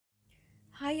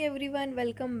Hi everyone,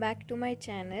 welcome back to my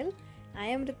channel. I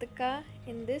am Ritika.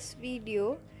 In this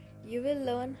video, you will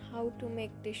learn how to make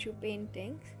tissue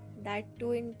paintings, that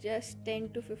too in just 10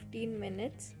 to 15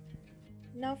 minutes.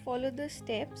 Now follow the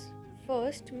steps.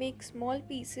 First, make small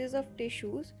pieces of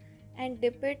tissues and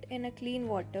dip it in a clean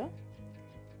water.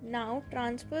 Now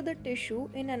transfer the tissue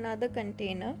in another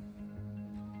container.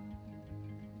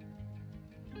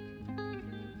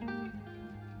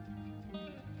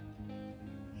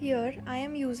 Here I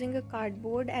am using a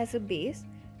cardboard as a base,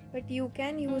 but you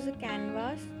can use a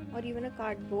canvas or even a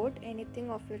cardboard,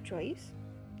 anything of your choice.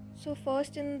 So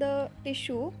first in the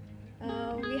tissue,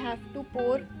 we have to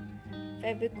pour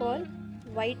Fevicol,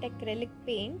 white acrylic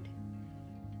paint.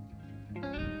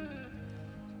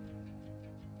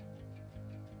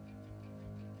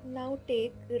 Now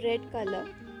take red color,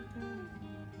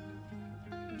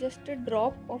 just a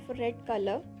drop of red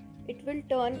color, it will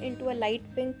turn into a light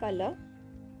pink color.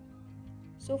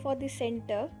 So for the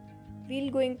center,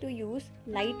 we're going to use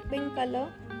light pink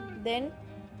color. Then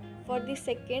for the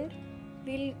second,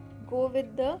 we'll go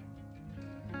with the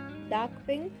dark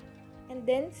pink, and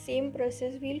then same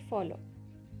process we'll follow.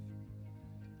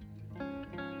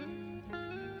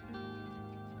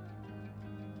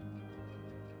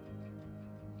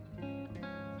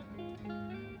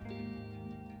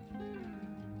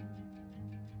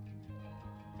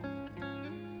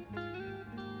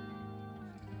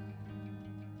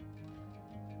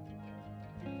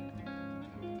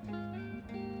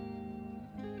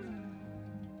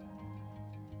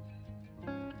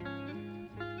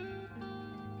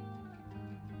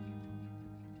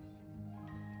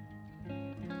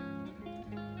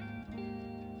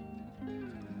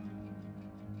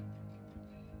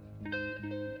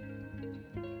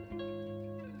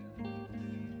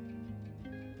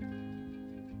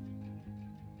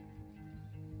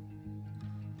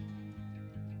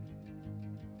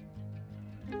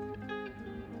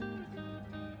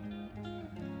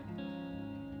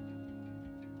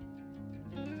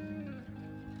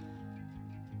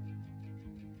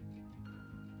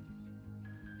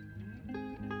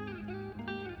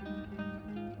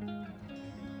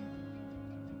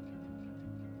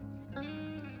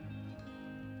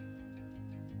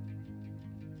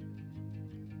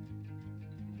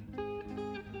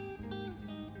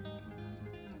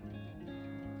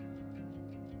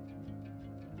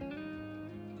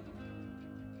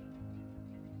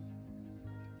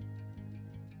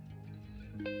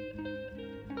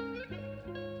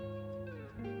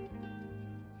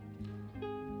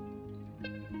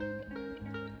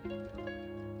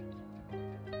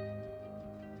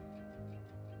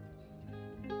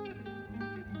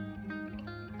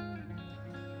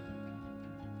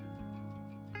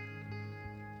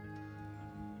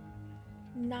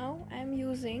 Now I am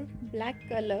using black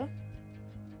color,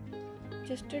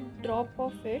 just a drop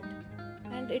of it,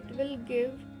 and it will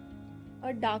give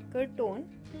a darker tone.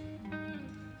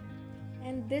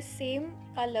 And this same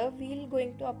color we're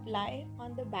going to apply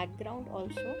on the background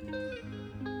also.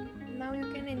 Now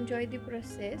you can enjoy the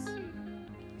process.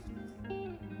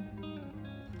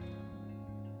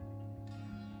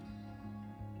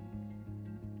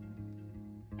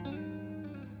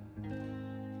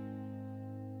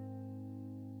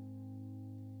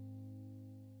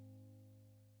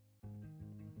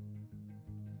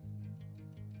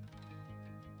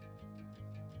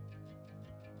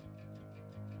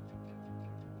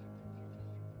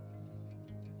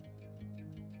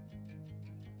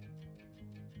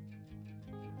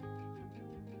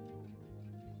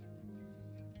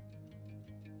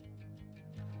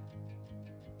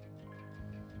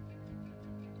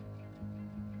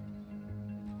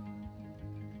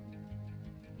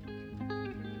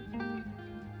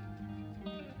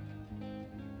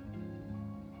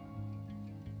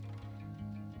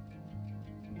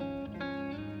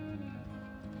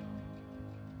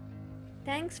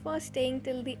 Thanks for staying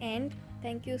till the end.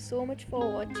 Thank you so much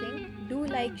for watching. Do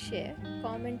like, share,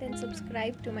 comment and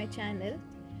subscribe to my channel.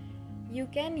 You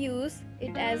can use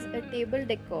it as a table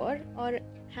decor or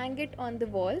hang it on the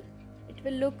wall. It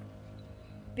will look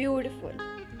beautiful.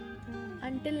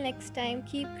 Until next time,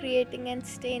 keep creating and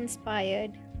stay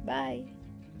inspired. Bye.